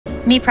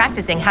Me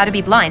practicing how to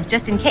be blind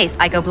just in case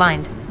I go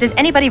blind. Does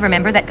anybody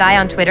remember that guy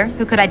on Twitter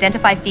who could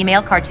identify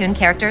female cartoon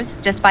characters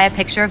just by a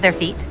picture of their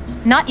feet?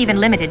 Not even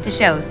limited to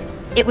shows.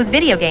 It was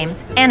video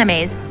games,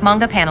 animes,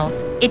 manga panels.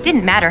 It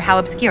didn't matter how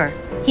obscure.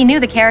 He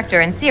knew the character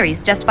and series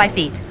just by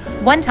feet.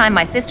 One time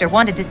my sister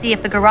wanted to see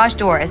if the garage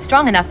door is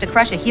strong enough to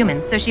crush a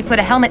human, so she put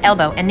a helmet,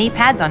 elbow, and knee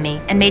pads on me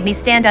and made me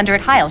stand under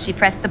it while she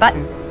pressed the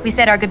button. We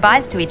said our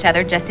goodbyes to each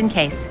other just in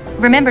case.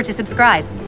 Remember to subscribe.